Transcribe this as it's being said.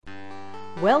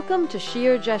Welcome to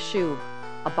Shir Jeshub,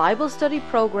 a Bible study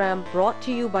program brought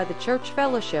to you by the Church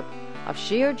Fellowship of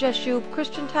Shir Jeshub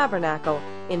Christian Tabernacle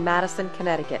in Madison,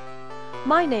 Connecticut.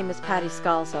 My name is Patty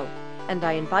Scalzo, and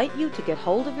I invite you to get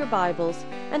hold of your Bibles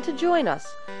and to join us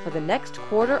for the next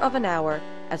quarter of an hour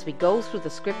as we go through the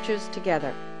Scriptures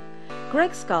together.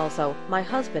 Greg Scalzo, my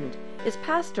husband, is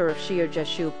pastor of Shir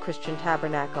Jeshub Christian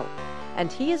Tabernacle,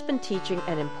 and he has been teaching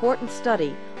an important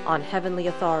study on heavenly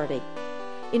authority.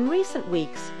 In recent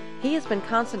weeks, he has been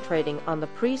concentrating on the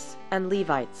priests and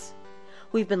Levites.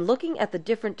 We've been looking at the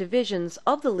different divisions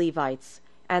of the Levites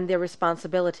and their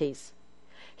responsibilities.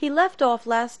 He left off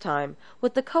last time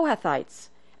with the Kohathites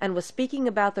and was speaking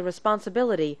about the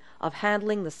responsibility of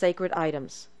handling the sacred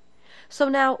items. So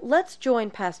now let's join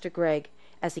Pastor Greg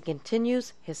as he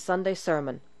continues his Sunday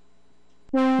sermon.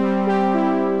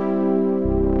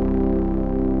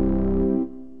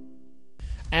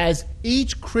 As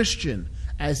each Christian,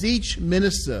 as each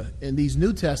minister in these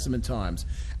New Testament times,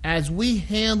 as we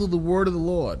handle the word of the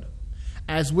Lord,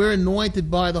 as we're anointed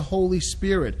by the Holy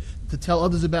Spirit to tell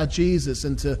others about Jesus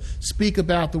and to speak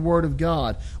about the word of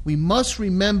God, we must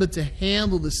remember to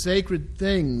handle the sacred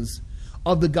things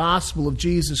of the gospel of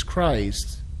Jesus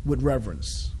Christ with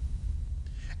reverence.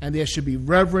 And there should be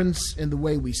reverence in the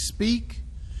way we speak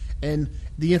and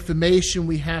the information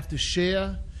we have to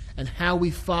share and how we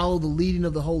follow the leading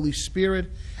of the Holy Spirit,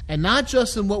 and not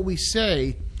just in what we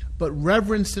say, but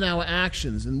reverence in our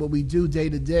actions and what we do day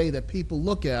to day that people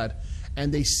look at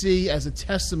and they see as a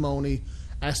testimony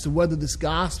as to whether this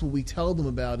gospel we tell them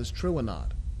about is true or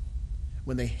not.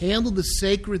 When they handle the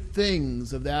sacred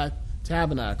things of that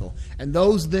tabernacle, and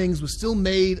those things were still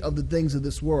made of the things of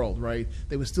this world, right?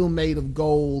 They were still made of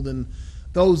gold and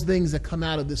those things that come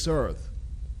out of this earth.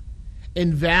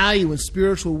 In value and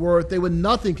spiritual worth, they were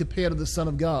nothing compared to the Son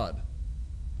of God.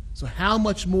 So how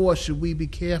much more should we be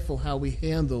careful how we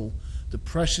handle the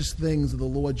precious things of the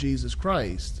Lord Jesus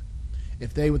Christ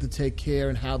if they were to take care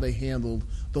in how they handled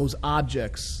those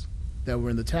objects that were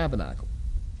in the tabernacle?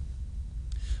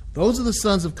 Those are the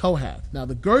sons of Kohath. Now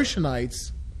the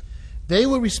Gershonites, they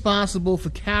were responsible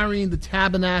for carrying the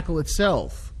tabernacle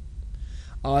itself.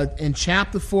 In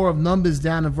chapter 4 of Numbers,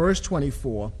 down in verse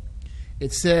 24,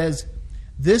 it says,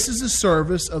 "This is the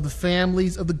service of the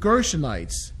families of the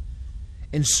Gershonites,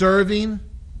 in serving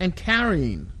and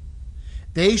carrying.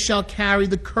 They shall carry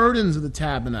the curtains of the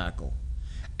tabernacle,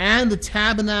 and the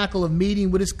tabernacle of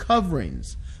meeting with its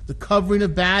coverings, the covering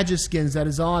of badger skins that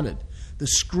is on it, the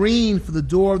screen for the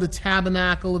door of the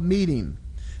tabernacle of meeting,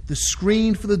 the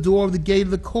screen for the door of the gate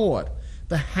of the court,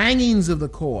 the hangings of the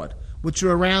court, which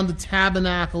are around the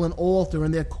tabernacle and altar,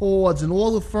 and their cords, and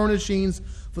all the furnishings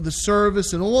for the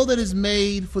service, and all that is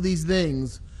made for these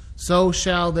things, so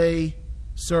shall they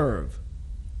serve.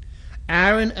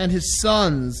 Aaron and his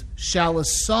sons shall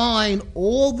assign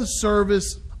all the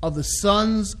service of the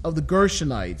sons of the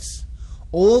Gershonites,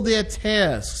 all their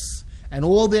tasks and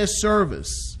all their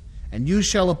service, and you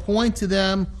shall appoint to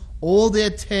them all their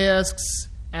tasks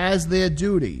as their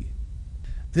duty.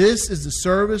 This is the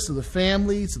service of the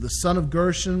families of the son of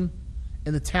Gershon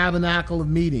in the tabernacle of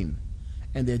meeting,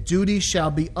 and their duty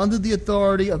shall be under the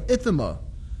authority of Ithamar,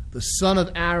 the son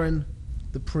of Aaron,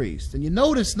 the priest." And you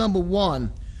notice, number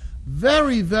one,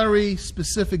 very, very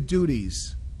specific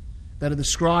duties that are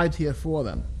described here for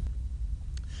them.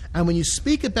 And when you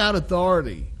speak about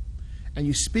authority and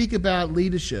you speak about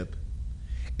leadership,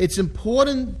 it's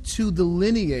important to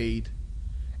delineate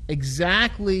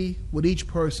exactly what each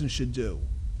person should do.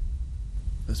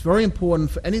 It's very important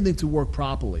for anything to work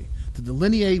properly, to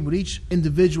delineate what each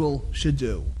individual should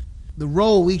do, the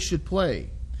role each should play.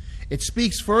 It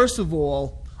speaks, first of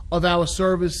all, of our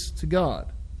service to God.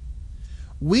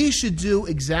 We should do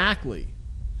exactly,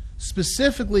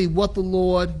 specifically what the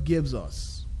Lord gives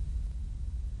us.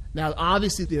 Now,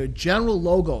 obviously, there are general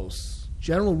logos,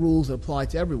 general rules that apply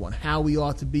to everyone, how we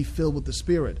ought to be filled with the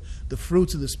Spirit, the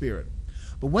fruits of the Spirit.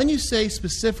 But when you say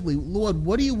specifically, "Lord,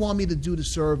 what do you want me to do to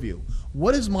serve you?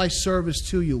 What is my service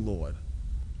to you, Lord?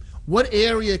 What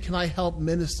area can I help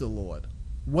minister, Lord?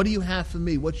 What do you have for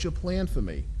me? What's your plan for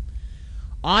me?"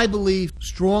 I believe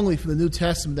strongly from the New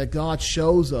Testament that God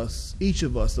shows us, each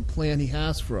of us, the plan he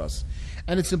has for us.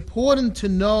 And it's important to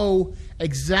know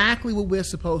exactly what we're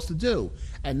supposed to do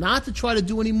and not to try to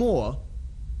do any more,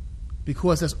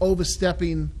 because that's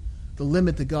overstepping the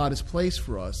limit that God has placed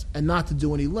for us, and not to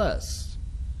do any less.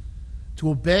 To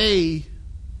obey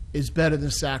is better than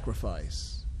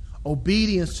sacrifice.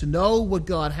 Obedience, to know what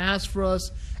God has for us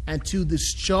and to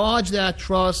discharge that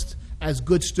trust as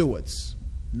good stewards.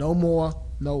 No more,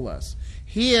 no less.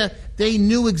 Here, they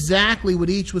knew exactly what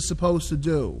each was supposed to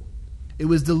do. It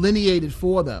was delineated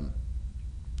for them.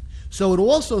 So it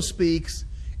also speaks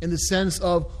in the sense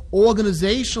of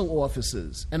organizational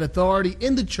offices and authority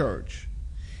in the church.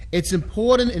 It's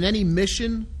important in any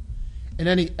mission, in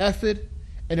any effort,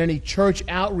 in any church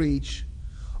outreach,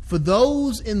 for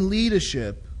those in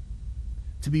leadership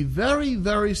to be very,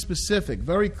 very specific,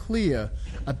 very clear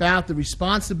about the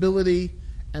responsibility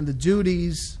and the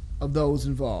duties of those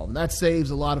involved. And that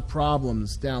saves a lot of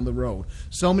problems down the road.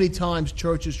 So many times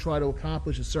churches try to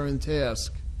accomplish a certain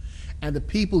task, and the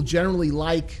people generally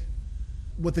like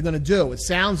what they're going to do. It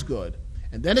sounds good.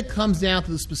 And then it comes down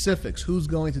to the specifics, who's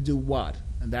going to do what,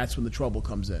 and that's when the trouble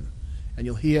comes in. And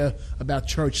you'll hear about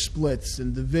church splits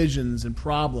and divisions and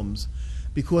problems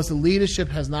because the leadership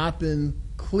has not been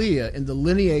clear in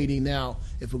delineating, now,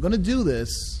 if we're going to do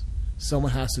this,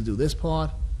 someone has to do this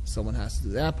part, someone has to do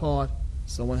that part,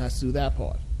 someone has to do that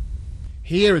part.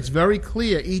 Here it's very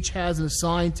clear, each has an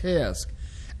assigned task.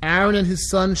 Aaron and his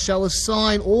sons shall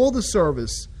assign all the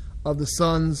service of the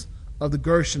sons of the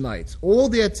Gershonites, all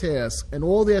their tasks and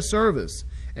all their service,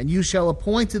 and you shall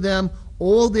appoint to them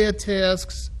all their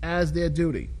tasks as their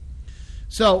duty.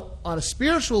 So, on a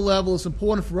spiritual level, it's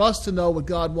important for us to know what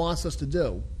God wants us to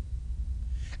do.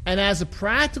 And as a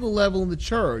practical level in the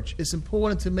church, it's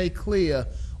important to make clear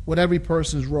what every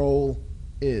person's role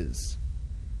is.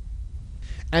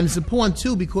 And it's important,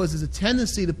 too, because there's a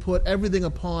tendency to put everything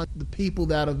upon the people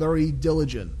that are very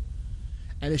diligent.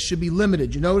 And it should be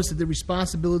limited. You notice that the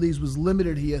responsibilities was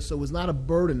limited here, so it was not a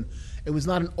burden. It was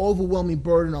not an overwhelming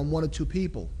burden on one or two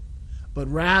people. But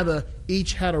rather,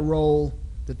 each had a role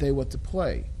that they were to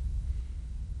play.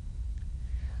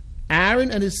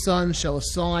 Aaron and his sons shall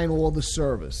assign all the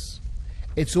service.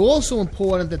 It's also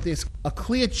important that there's a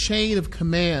clear chain of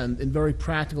command in very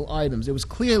practical items. There was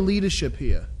clear leadership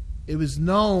here. It was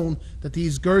known that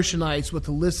these Gershonites were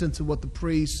to listen to what the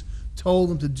priests told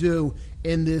them to do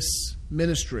in this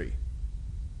ministry.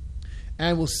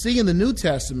 And we'll see in the New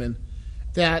Testament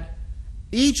that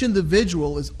each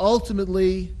individual is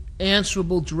ultimately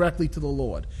answerable directly to the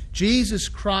Lord. Jesus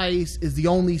Christ is the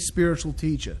only spiritual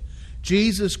teacher.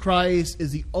 Jesus Christ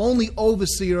is the only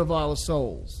overseer of our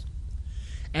souls.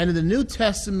 And in the New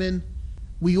Testament,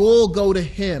 we all go to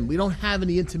him. We don't have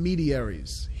any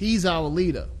intermediaries. He's our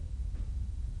leader.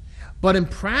 But in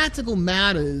practical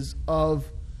matters of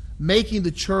making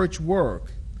the church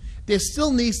work, there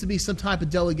still needs to be some type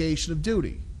of delegation of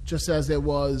duty, just as there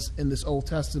was in this Old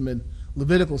Testament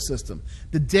Levitical system.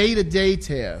 The day-to-day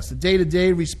tasks, the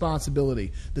day-to-day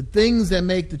responsibility, the things that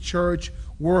make the church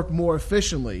work more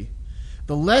efficiently.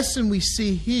 The lesson we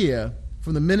see here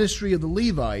from the ministry of the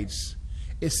Levites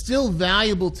is still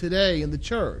valuable today in the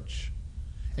church.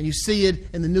 And you see it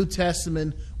in the New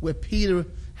Testament where Peter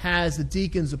has the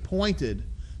deacons appointed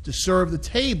to serve the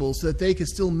table so that they could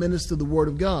still minister the Word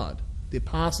of God. The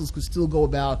apostles could still go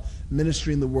about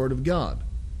ministering the Word of God.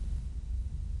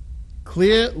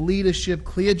 Clear leadership,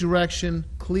 clear direction,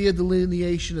 clear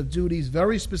delineation of duties,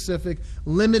 very specific,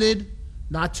 limited,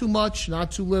 not too much,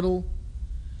 not too little,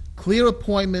 clear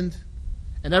appointment,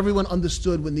 and everyone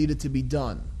understood what needed to be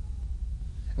done.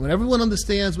 And when everyone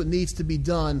understands what needs to be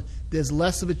done, there's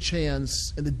less of a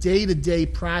chance in the day-to-day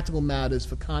practical matters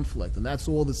for conflict. And that's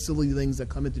all the silly things that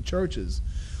come into churches.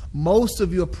 Most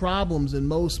of your problems in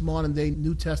most modern-day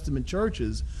New Testament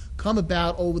churches come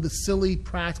about over the silly,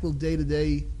 practical,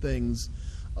 day-to-day things,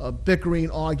 bickering,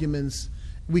 arguments.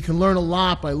 We can learn a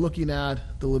lot by looking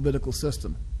at the Levitical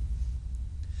system.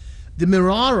 The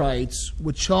Merarites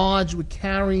were charged with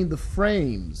carrying the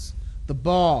frames, the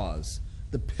bars,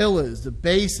 the pillars, the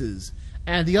bases,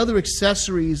 and the other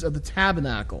accessories of the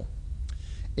tabernacle.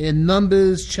 In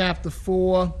Numbers chapter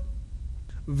 4,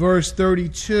 verse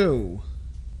 32,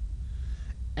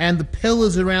 and the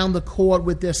pillars around the court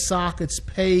with their sockets,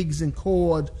 pegs, and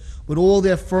cord, with all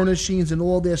their furnishings and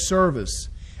all their service.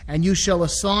 And you shall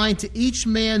assign to each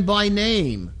man by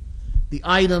name the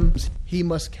items he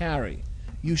must carry.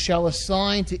 You shall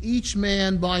assign to each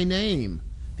man by name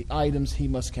the items he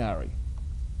must carry.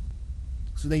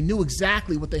 So they knew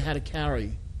exactly what they had to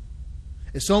carry.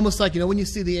 It's almost like, when you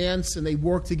see the ants and they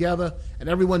work together and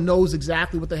everyone knows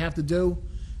exactly what they have to do.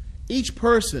 Each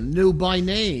person knew by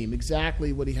name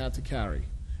exactly what he had to carry.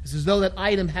 It's as though that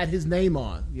item had his name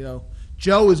on.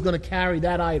 Joe is going to carry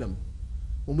that item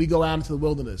when we go out into the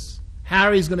wilderness.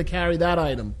 Harry's going to carry that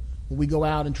item when we go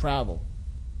out and travel.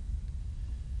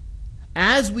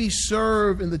 As we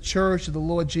serve in the church of the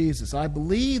Lord Jesus, I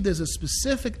believe there's a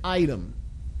specific item.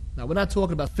 Now, we're not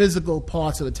talking about physical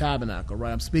parts of the tabernacle,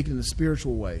 right? I'm speaking in a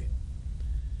spiritual way.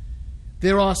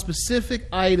 There are specific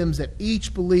items that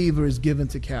each believer is given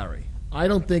to carry. I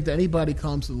don't think that anybody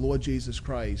comes to the Lord Jesus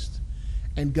Christ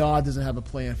and God doesn't have a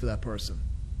plan for that person.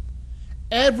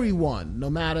 Everyone, no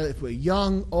matter if we're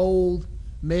young, old,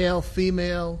 male,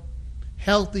 female,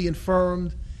 healthy,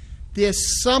 infirmed,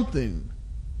 there's something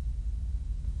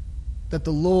that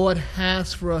the Lord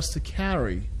has for us to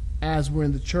carry as we're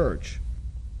in the church.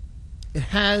 It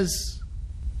has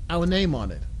our name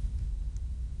on it.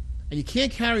 And you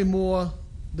can't carry more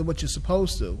than what you're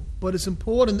supposed to, but it's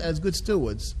important as good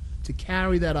stewards to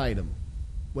carry that item,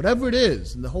 whatever it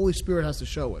is, and the Holy Spirit has to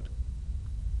show it,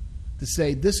 to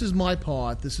say, this is my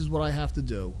part, this is what I have to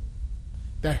do,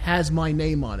 that has my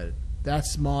name on it.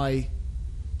 That's my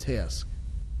task.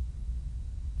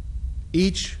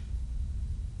 Each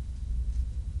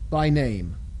by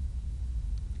name,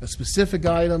 a specific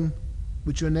item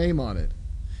with your name on it.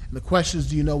 And the question is,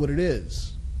 do you know what it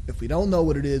is? If we don't know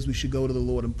what it is, we should go to the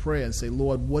Lord in prayer and say,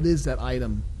 Lord, what is that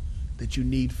item that you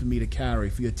need for me to carry,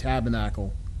 for your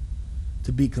tabernacle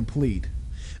to be complete?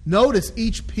 Notice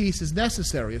each piece is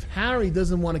necessary. If Harry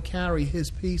doesn't want to carry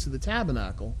his piece of the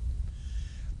tabernacle,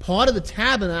 part of the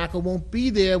tabernacle won't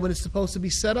be there when it's supposed to be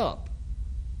set up.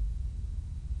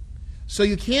 So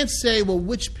you can't say, well,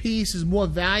 which piece is more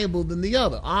valuable than the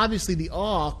other. Obviously, the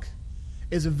ark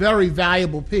is a very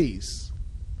valuable piece.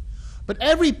 But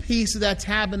every piece of that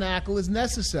tabernacle is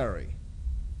necessary.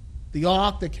 The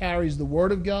ark that carries the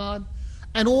Word of God,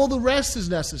 and all the rest is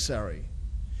necessary.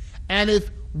 And if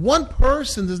one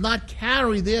person does not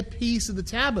carry their piece of the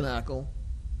tabernacle,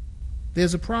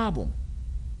 there's a problem.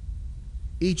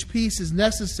 Each piece is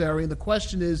necessary, and the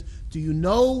question is, do you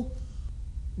know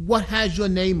what has your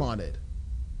name on it?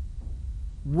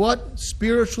 What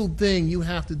spiritual thing you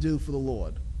have to do for the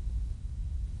Lord?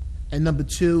 And number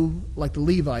two, like the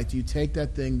Levite, you take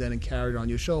that thing then and carry it on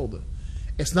your shoulder.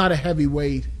 It's not a heavy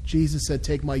weight. Jesus said,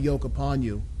 take my yoke upon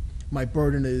you. My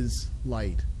burden is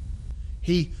light.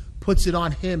 He puts it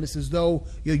on him. It's as though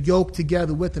you're yoked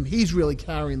together with him. He's really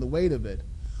carrying the weight of it.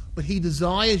 But he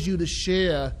desires you to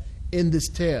share in this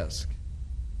task.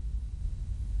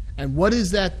 And what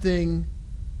is that thing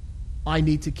I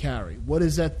need to carry? What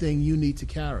is that thing you need to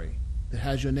carry that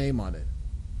has your name on it?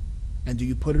 And do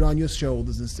you put it on your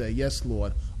shoulders and say, yes,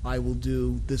 Lord, I will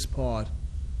do this part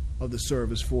of the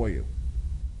service for you?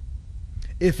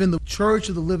 If in the church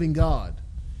of the living God,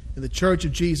 in the church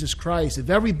of Jesus Christ, if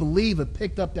every believer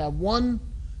picked up that one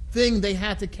thing they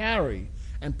had to carry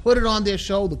and put it on their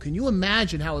shoulder, can you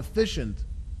imagine how efficient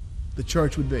the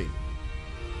church would be?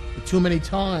 But too many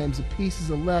times the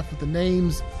pieces are left with the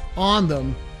names on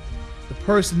them, the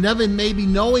person never maybe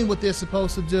knowing what they're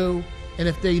supposed to do, and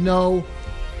if they know,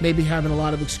 maybe having a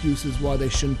lot of excuses why they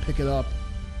shouldn't pick it up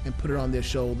and put it on their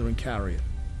shoulder and carry it.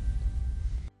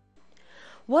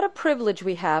 What a privilege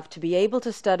we have to be able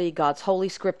to study God's Holy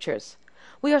Scriptures.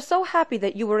 We are so happy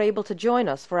that you were able to join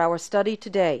us for our study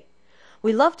today.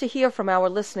 We love to hear from our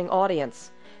listening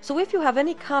audience, so if you have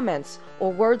any comments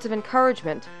or words of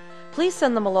encouragement, please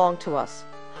send them along to us.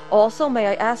 Also, may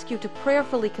I ask you to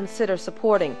prayerfully consider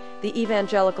supporting the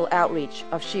evangelical outreach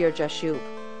of Shear Jashub.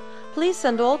 Please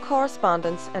send all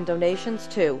correspondence and donations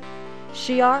to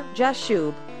Shear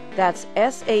Jashub, that's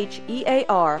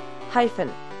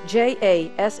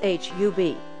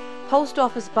SHEAR-JASHUB, Post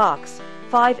Office Box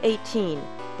 518,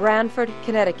 Branford,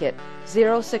 Connecticut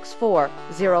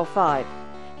 06405.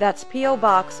 That's P.O.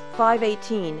 Box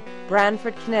 518,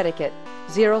 Branford, Connecticut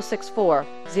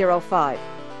 06405.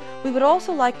 We would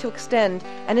also like to extend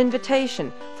an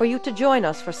invitation for you to join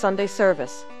us for Sunday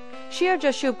service. Shear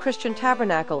Jashub Christian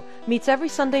Tabernacle meets every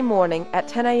Sunday morning at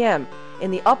 10 a.m.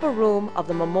 in the upper room of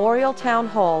the Memorial Town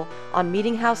Hall on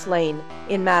Meeting House Lane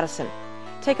in Madison.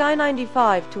 Take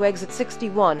I-95 to exit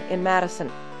 61 in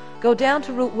Madison. Go down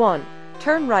to Route 1,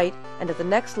 turn right, and at the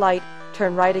next light,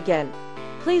 turn right again.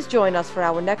 Please join us for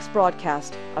our next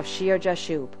broadcast of Shear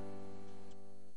Jashub.